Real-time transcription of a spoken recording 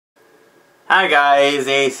Hi guys,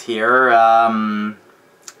 Ace here.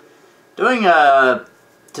 Doing a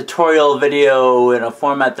tutorial video in a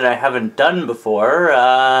format that I haven't done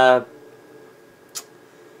before.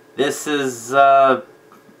 This is a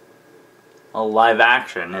live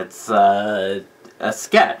action. It's a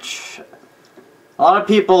sketch. A lot of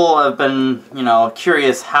people have been,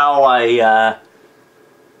 curious how I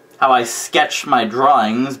sketch my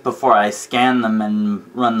drawings before I scan them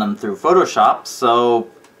and run them through Photoshop. So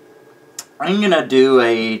I'm gonna do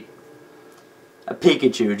a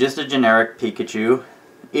Pikachu, just a generic Pikachu,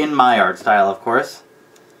 in my art style, of course.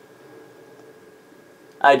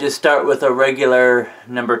 I just start with a regular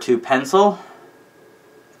number 2 pencil,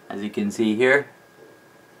 as you can see here.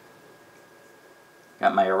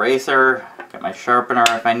 Got my eraser, got my sharpener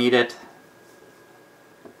if I need it.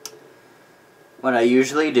 What I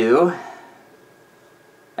usually do,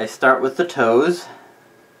 I start with the toes.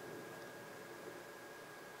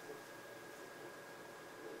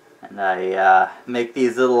 And I make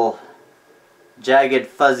these little jagged,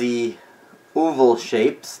 fuzzy oval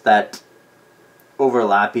shapes that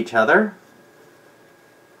overlap each other.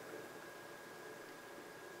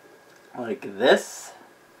 Like this.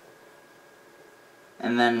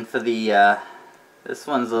 And then for the, this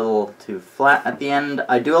one's a little too flat at the end.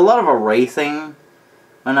 I do a lot of erasing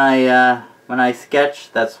when I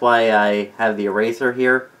sketch. That's why I have the eraser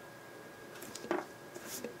here.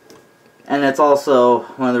 And it's also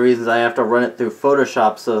one of the reasons I have to run it through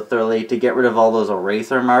Photoshop so thoroughly to get rid of all those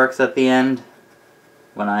eraser marks at the end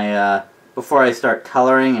when before I start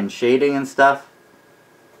coloring and shading and stuff.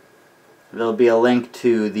 There'll be a link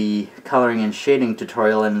to the coloring and shading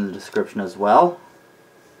tutorial in the description as well.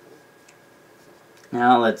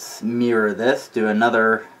 Now let's mirror this, do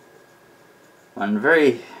another one,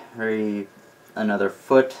 another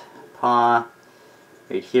foot, paw,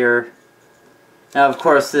 right here. Now of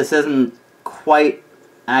course this isn't quite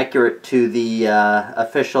accurate to the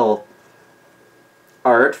official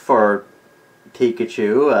art for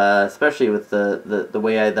Pikachu, especially with the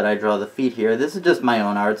way that I draw the feet here. This is just my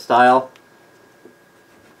own art style.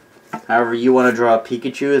 However you want to draw a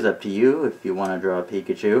Pikachu is up to you, if you want to draw a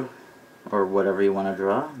Pikachu, or whatever you want to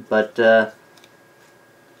draw. But I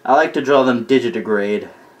like to draw them digitigrade.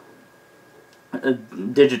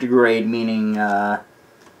 Digitigrade meaning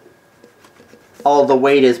all the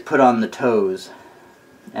weight is put on the toes,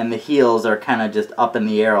 and the heels are kind of just up in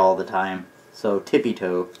the air all the time, so tippy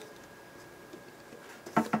toe.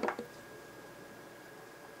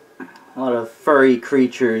 A lot of furry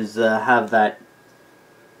creatures have that.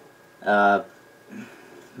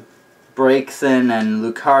 Braixen and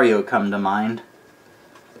Lucario come to mind,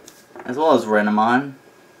 as well as Renamon.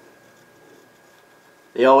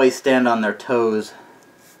 They always stand on their toes.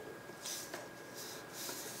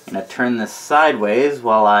 I'm going to turn this sideways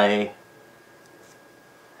while I'm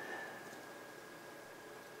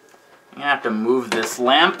going to have to move this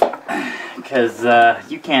lamp because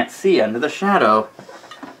you can't see under the shadow.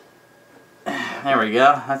 There we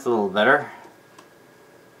go, that's a little better.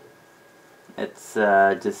 It's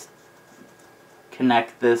just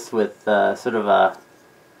connect this with sort of a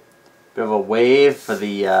bit of a wave for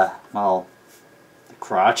the, well, the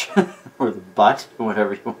crotch or the butt,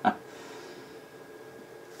 whatever you want.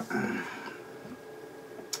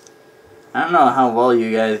 I don't know how well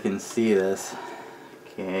you guys can see this.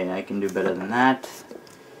 Okay, I can do better than that.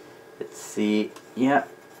 Let's see. Yeah,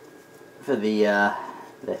 for the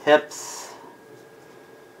hips,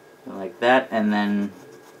 like that, and then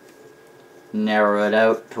narrow it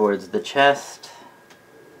out towards the chest.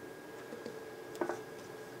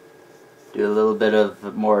 Do a little bit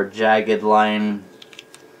of more jagged line.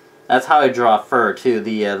 That's how I draw fur too,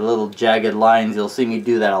 the little jagged lines. You'll see me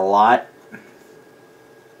do that a lot.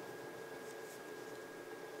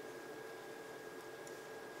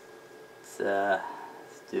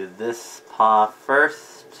 Let's do this paw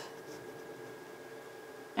first.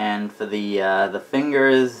 And for the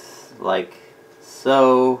fingers, like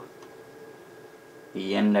so.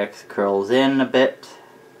 The index curls in a bit.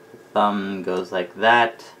 The thumb goes like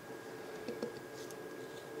that.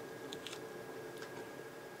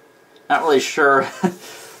 Not really sure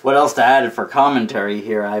what else to add for commentary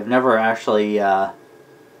here. I've never actually done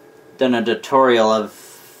a tutorial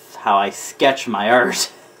of how I sketch my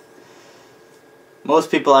art.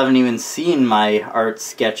 Most people haven't even seen my art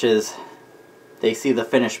sketches. They see the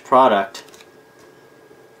finished product.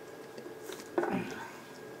 But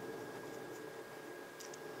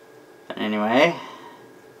anyway,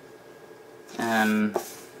 I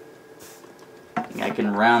think I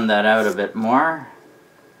can round that out a bit more.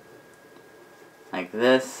 Like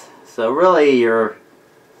this. So really you're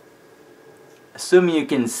assuming you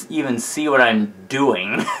can even see what I'm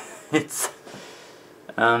doing. It's,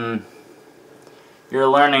 you're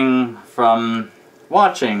learning from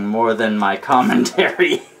watching more than my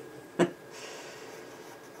commentary.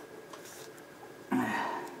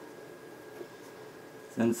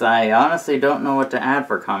 Since I honestly don't know what to add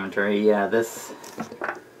for commentary, yeah, this is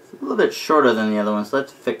a little bit shorter than the other one, so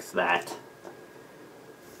let's fix that.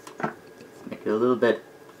 Make it a little bit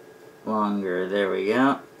longer. There we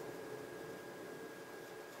go.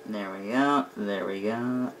 There we go. There we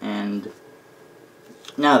go. And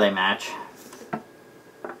now they match.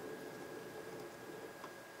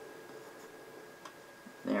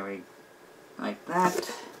 There we like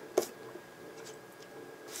that.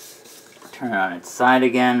 Turn it on its side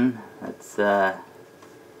again. Let's now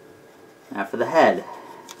for the head.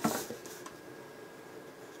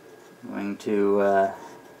 I'm going to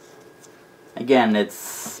again,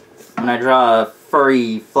 it's when I draw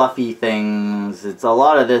furry, fluffy things, it's a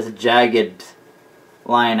lot of this jagged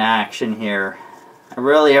line action here. I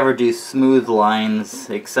rarely ever do smooth lines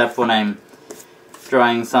except when I'm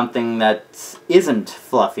drawing something that isn't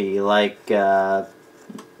fluffy, like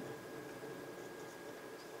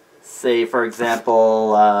say for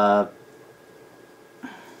example a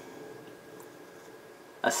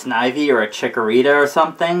Snivy or a Chikorita or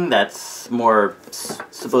something that's more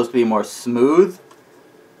supposed to be more smooth.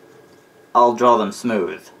 I'll draw them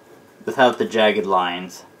smooth without the jagged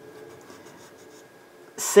lines.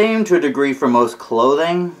 Same to a degree for most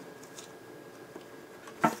clothing.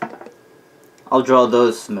 I'll draw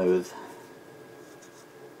those smooth.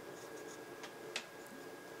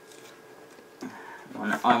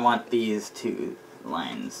 I want these two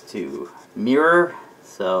lines to mirror,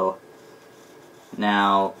 so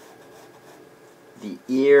now the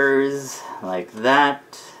ears like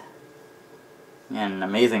that. And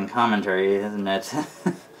amazing commentary, isn't it?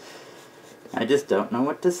 I just don't know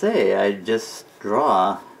what to say. I just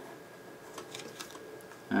draw.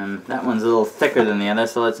 That one's a little thicker than the other,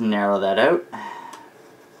 so let's narrow that out.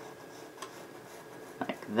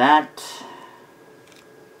 Like that.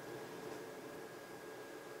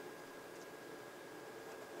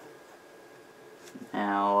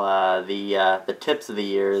 Now, the tips of the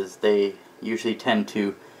ears, they usually tend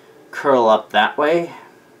to curl up that way,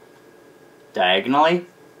 diagonally.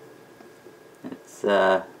 It's,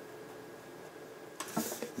 now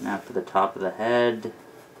for the top of the head.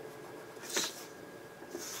 It's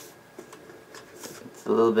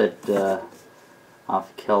a little bit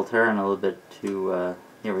off kilter and a little bit too,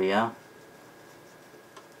 here we go.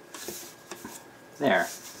 There.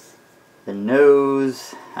 The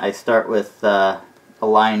nose, I start with a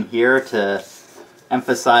line here to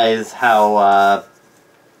emphasize how,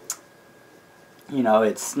 you know,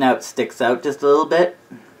 its snout sticks out just a little bit.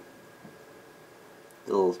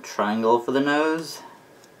 Little triangle for the nose.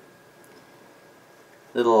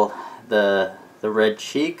 The red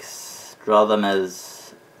cheeks, draw them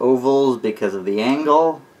as ovals because of the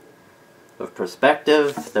angle of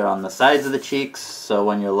perspective. They're on the sides of the cheeks, so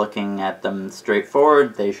when you're looking at them straight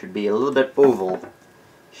forward, they should be a little bit oval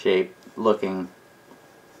shape looking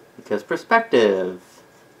because perspective.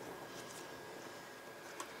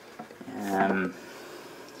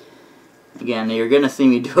 Again, you're going to see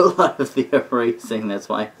me do a lot of the erasing, that's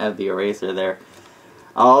why I have the eraser there.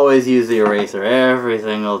 I'll always use the eraser every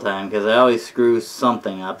single time because I always screw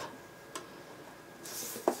something up.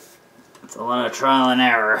 It's a lot of trial and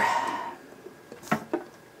error.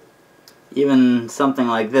 Even something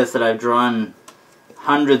like this that I've drawn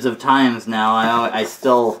hundreds of times now, I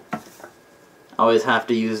still always have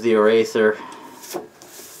to use the eraser.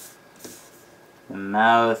 The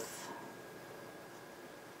mouth.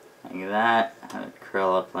 Like that. Have it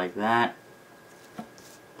curl up like that.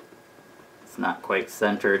 It's not quite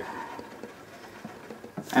centered.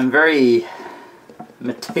 I'm very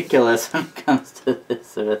meticulous when it comes to this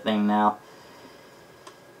sort of thing now.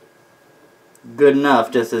 Good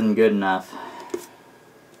enough just isn't good enough.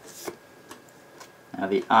 Now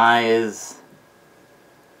the eyes.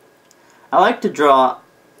 I like to draw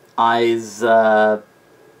eyes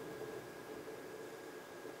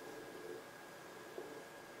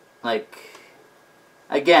like,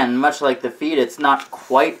 again, much like the feet, it's not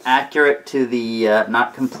quite accurate to the,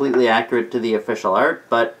 not completely accurate to the official art,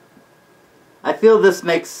 but I feel this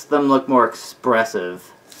makes them look more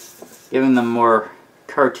expressive, giving them more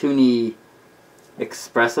cartoony,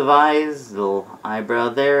 expressive eyes. Little eyebrow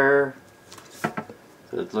there,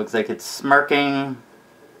 so it looks like it's smirking.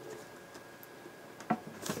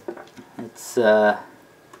 It's, the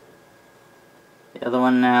other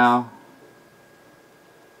one now.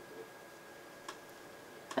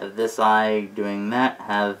 Have this eye doing that,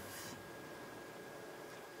 have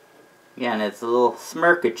Again, it's a little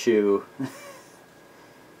Smirkachu.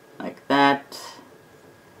 Like that.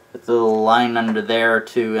 With a little line under there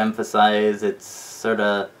to emphasize it's sort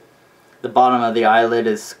of, the bottom of the eyelid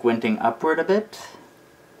is squinting upward a bit.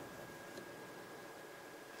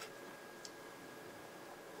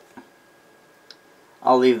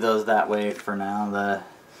 I'll leave those that way for now.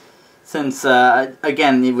 Since,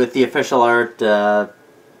 again, with the official art,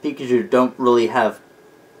 Pikachu don't really have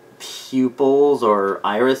pupils or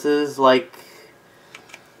irises like...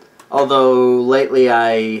 Although, lately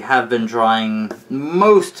I have been drawing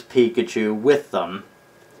most Pikachu with them.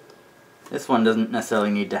 This one doesn't necessarily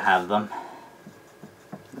need to have them.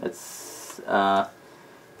 Let's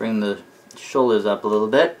bring the shoulders up a little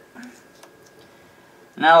bit.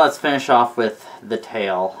 Now let's finish off with the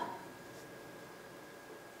tail.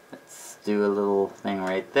 Let's do a little thing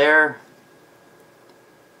right there.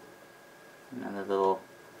 Another little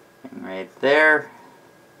thing right there.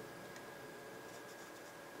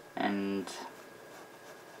 And,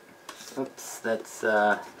 oops, let's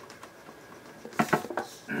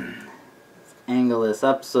angle this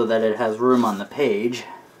up so that it has room on the page.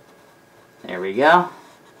 There we go.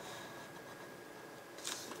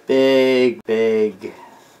 Big, big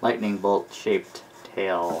lightning bolt shaped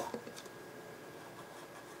tail.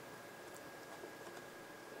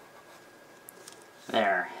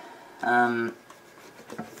 There. I'm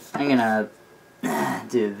gonna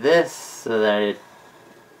do this so that it's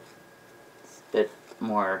a bit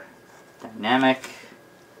more dynamic.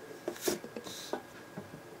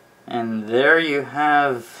 And there you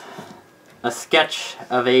have a sketch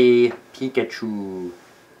of a Pikachu.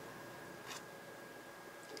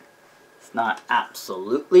 It's not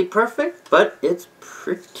absolutely perfect, but it's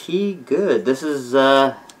pretty good. This is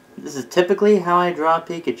typically how I draw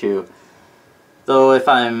Pikachu. Though if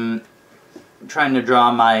I'm trying to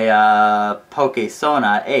draw my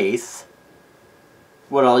Pokésona Ace,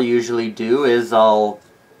 what I'll usually do is I'll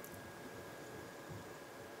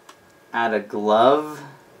add a glove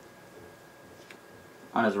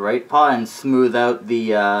on his right paw and smooth out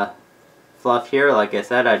the fluff here. Like I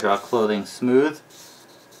said, I draw clothing smooth.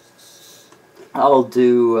 I'll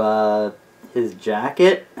do his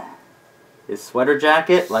jacket, his sweater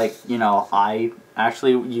jacket, like, you know,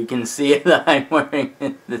 you can see that I'm wearing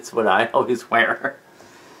it. That's what I always wear.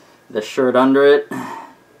 The shirt under it.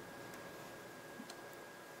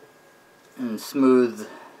 And smooth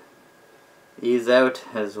these out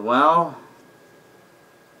as well.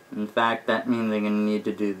 In fact, that means I'm going to need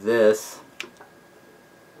to do this.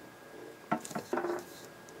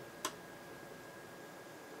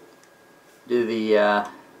 Do the,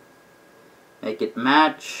 make it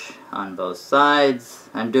match on both sides.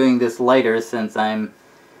 I'm doing this lighter since I'm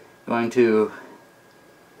going to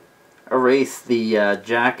erase the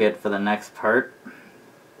jacket for the next part.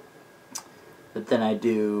 But then I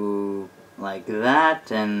do like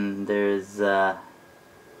that, and there's,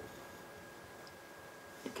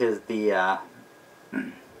 because the,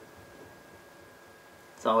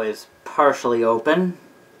 it's always partially open.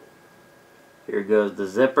 Here goes the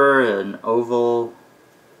zipper, an oval,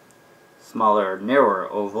 smaller, narrower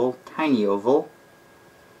oval, tiny oval.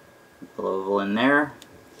 Little oval in there.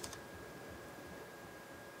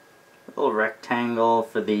 A little rectangle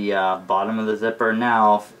for the bottom of the zipper.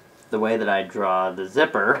 Now, the way that I draw the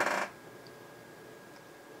zipper,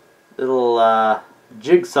 little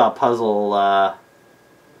jigsaw puzzle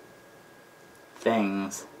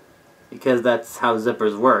things, because that's how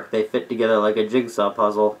zippers work. They fit together like a jigsaw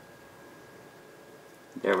puzzle.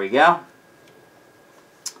 There we go.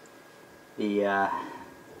 The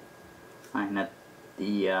line at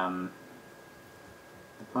the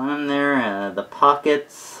bottom there, the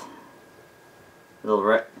pockets,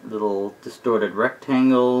 little distorted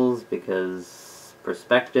rectangles because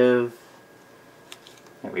perspective.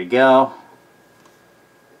 There we go.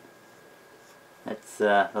 That's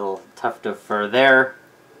a little tuft of fur there.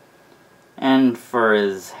 And for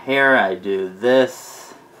his hair, I do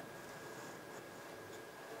this.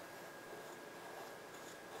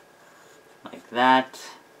 Like that.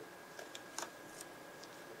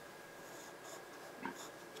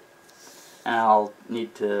 And I'll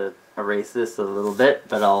need to erase this a little bit,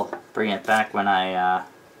 but I'll bring it back when I,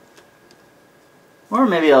 or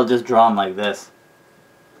maybe I'll just draw him like this.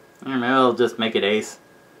 Or maybe I'll just make it Ace.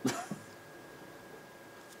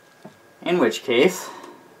 In which case,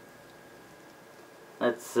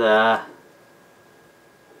 let's, like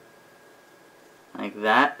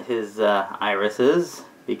that, his irises,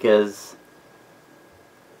 because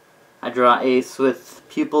I draw Ace with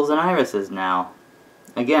pupils and irises now.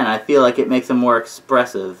 Again, I feel like it makes him more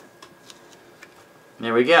expressive.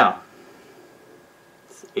 There we go.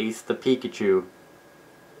 It's Ace the Pikachu,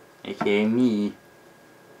 aka me.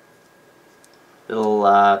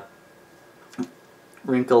 Little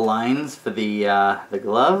wrinkle lines for the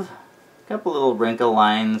glove. A couple little wrinkle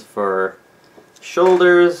lines for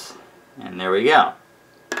shoulders, and there we go.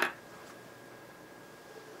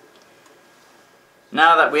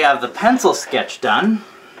 Now that we have the pencil sketch done,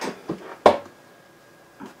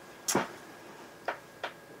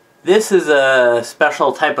 this is a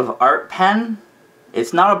special type of art pen.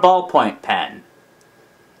 It's not a ballpoint pen.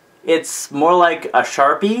 It's more like a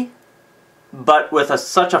Sharpie, but with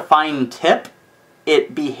such a fine tip,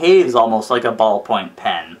 it behaves almost like a ballpoint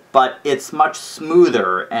pen, but it's much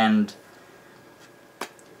smoother, and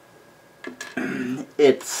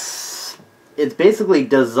it's basically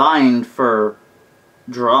designed for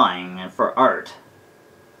drawing and for art.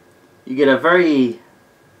 You get a very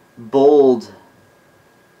bold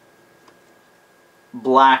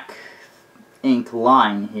black ink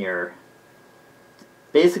line here.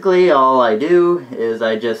 Basically all I do is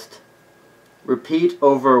I just repeat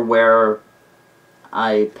over where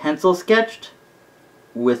I pencil sketched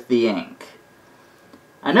with the ink.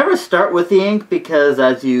 I never start with the ink because,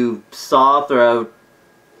 as you saw throughout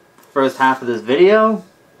the first half of this video,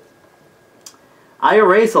 I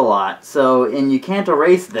erase a lot, and you can't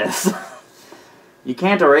erase this. You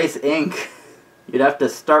can't erase ink. You'd have to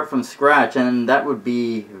start from scratch, and that would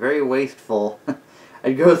be very wasteful.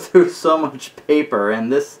 I'd go through so much paper,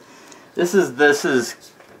 and this is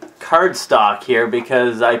cardstock here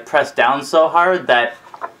because I pressed down so hard that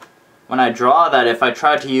when I draw that, if I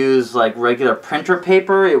tried to use like regular printer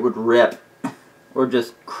paper, it would rip or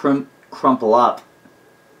just crumple up.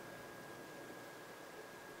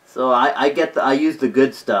 So I use the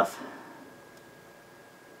good stuff.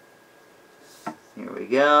 Here we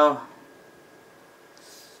go.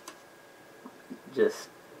 Just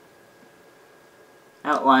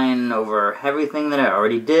outline over everything that I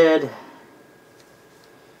already did.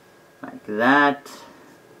 Like that.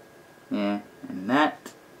 Yeah, and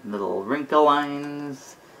that. Little wrinkle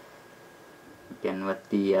lines. Again with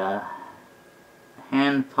the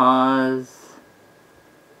hand paws.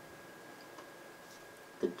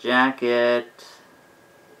 The jacket.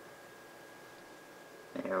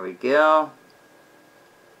 There we go.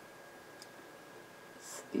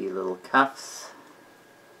 It's the little cuffs.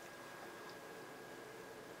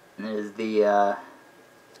 And there's the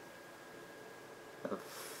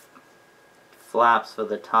flaps for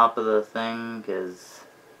the top of the thing, because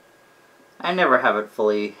I never have it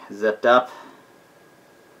fully zipped up.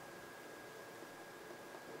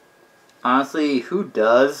 Honestly, who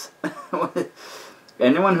does?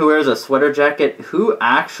 Anyone who wears a sweater jacket, who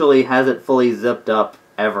actually has it fully zipped up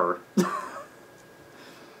ever?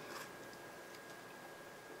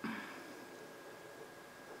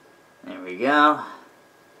 There we go.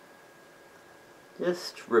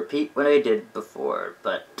 Just repeat what I did before,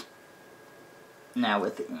 but now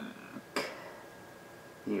with ink.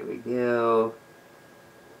 Here we go.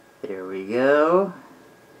 There we go.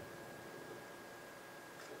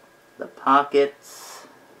 The pockets.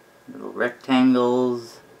 Little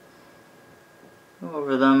rectangles. Go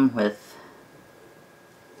over them with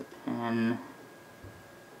the pen.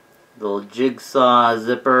 Little jigsaw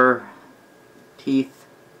zipper teeth.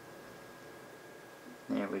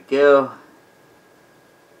 There we go.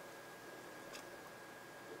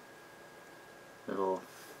 Little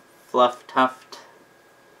fluff tuft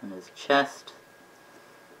on his chest.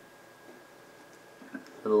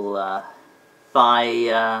 Little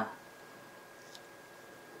thigh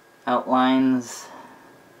outlines.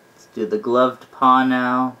 Let's do the gloved paw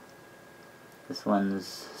now. This one's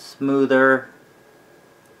smoother.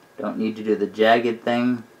 Don't need to do the jagged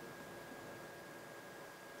thing.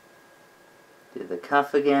 Do the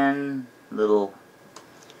cuff again. Little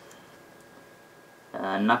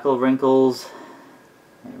knuckle wrinkles.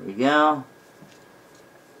 There we go.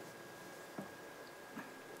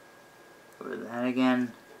 Over that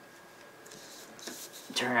again.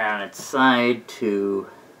 Turn it on its side to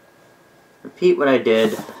repeat what I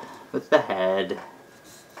did with the head.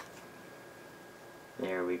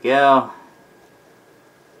 There we go.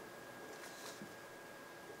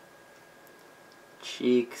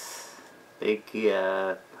 Cheeks. Big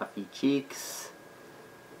puffy cheeks.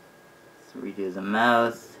 Let's redo the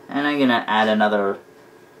mouth. And I'm gonna add another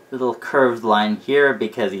little curved line here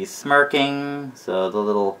because he's smirking. So the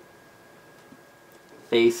little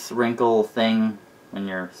face wrinkle thing when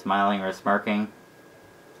you're smiling or smirking.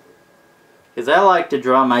 Because I like to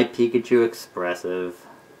draw my Pikachu expressive.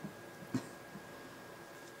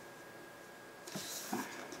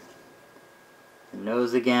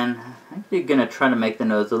 nose again. I'm actually going to try to make the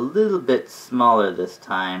nose a little bit smaller this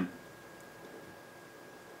time.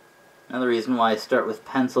 Another reason why I start with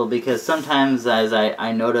pencil, because sometimes as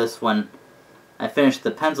I notice when I finish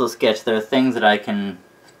the pencil sketch, there are things that I can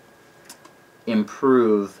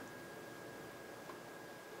improve.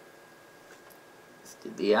 Let's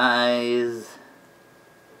do the eyes,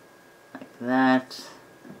 like that.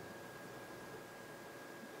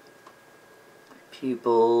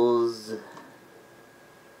 Pupils.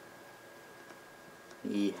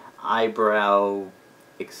 The eyebrow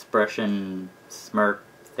expression smirk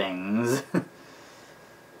things.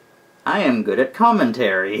 I am good at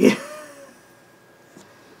commentary.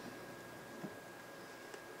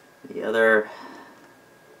 The other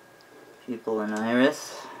pupil and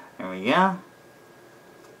iris. There we go.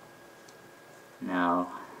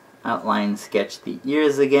 Now outline sketch the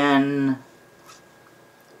ears again.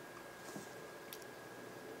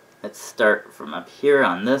 Let's start from up here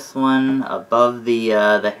on this one, above the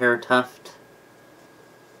hair tuft.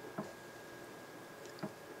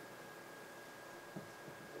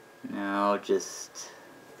 Now just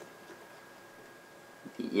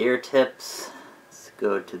the ear tips. Let's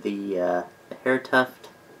go to the hair tuft.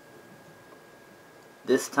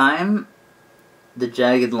 This time, the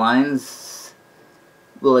jagged lines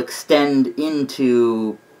will extend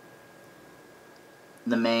into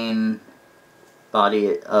the main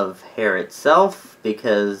body of hair itself,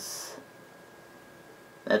 because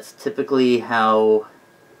that's typically how,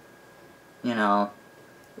 you know,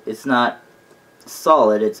 it's not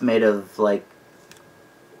solid, it's made of like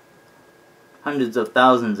hundreds of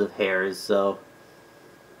thousands of hairs, so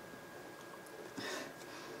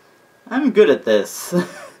I'm good at this. I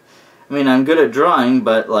mean, I'm good at drawing,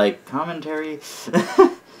 but like commentary,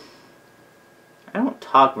 I don't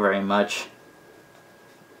talk very much.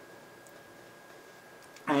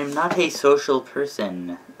 I am not a social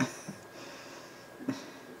person.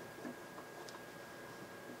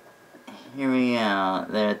 Here we go.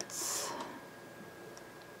 It's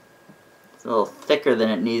a little thicker than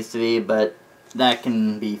it needs to be, but that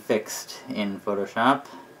can be fixed in Photoshop.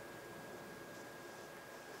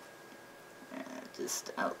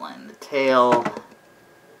 Just outline the tail.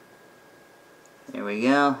 There we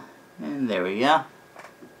go. And there we go.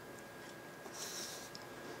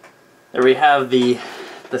 There we have the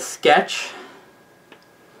sketch.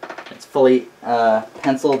 It's fully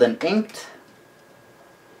penciled and inked.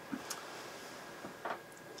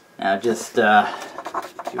 Now just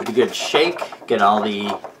give it a good shake, get all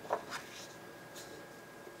the...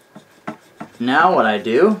 Now what I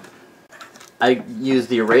do, I use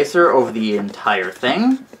the eraser over the entire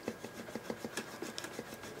thing,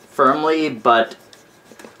 firmly but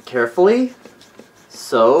carefully,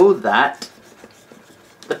 so that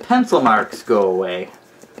the pencil marks go away,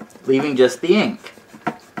 leaving just the ink.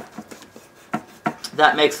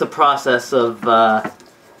 That makes the process of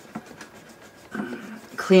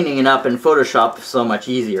cleaning it up in Photoshop so much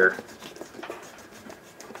easier.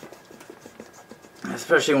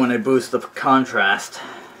 Especially when I boost the contrast.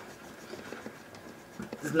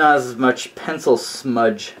 There's not as much pencil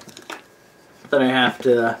smudge that I have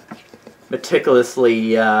to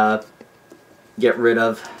meticulously get rid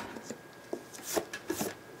of.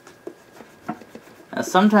 Now,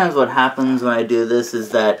 sometimes what happens when I do this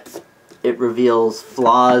is that it reveals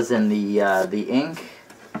flaws in the ink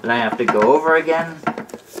that I have to go over again.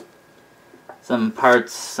 Some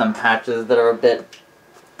parts, some patches that are a bit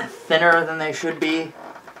thinner than they should be,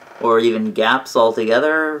 or even gaps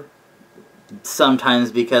altogether.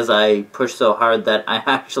 Sometimes because I push so hard that I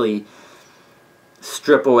actually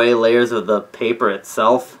strip away layers of the paper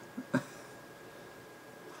itself.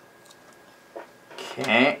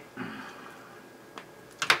 Okay.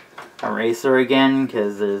 Eraser again,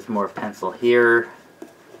 because there's more pencil here.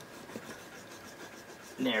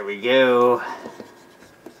 There we go.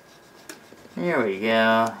 There we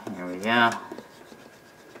go. Here we go.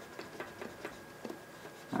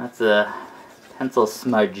 That's a pencil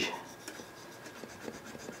smudge.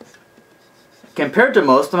 Compared to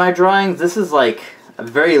most of my drawings, this is like a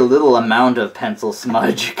very little amount of pencil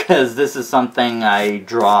smudge, because this is something I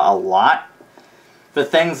draw a lot. For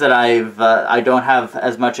things that I don't have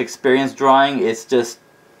as much experience drawing, it's just,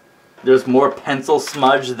 there's more pencil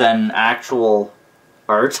smudge than actual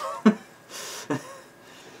art.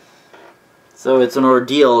 So it's an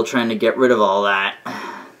ordeal trying to get rid of all that.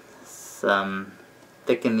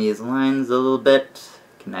 Thicken these lines a little bit,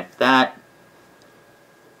 connect that.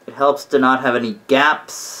 It helps to not have any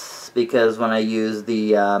gaps, because when I use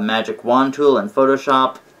the magic wand tool in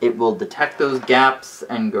Photoshop, it will detect those gaps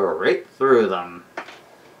and go right through them.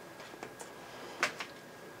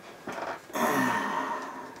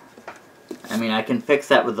 mean, I can fix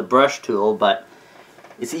that with the brush tool, but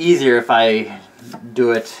it's easier if I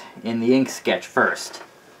do it in the ink sketch first.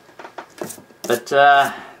 But,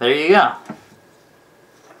 there you go.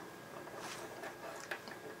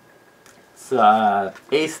 It's,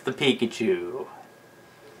 Ace the Pikachu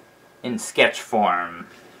in sketch form.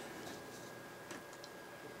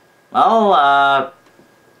 Well,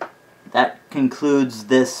 that concludes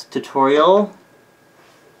this tutorial.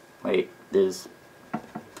 Wait, there's...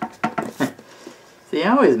 See,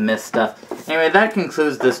 I always miss stuff. Anyway, that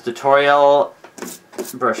concludes this tutorial.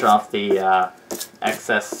 Brush off the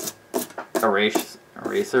excess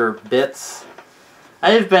eraser bits.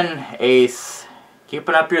 I've been Ace,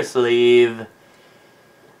 keeping up your sleeve.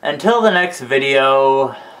 Until the next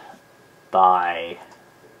video, bye.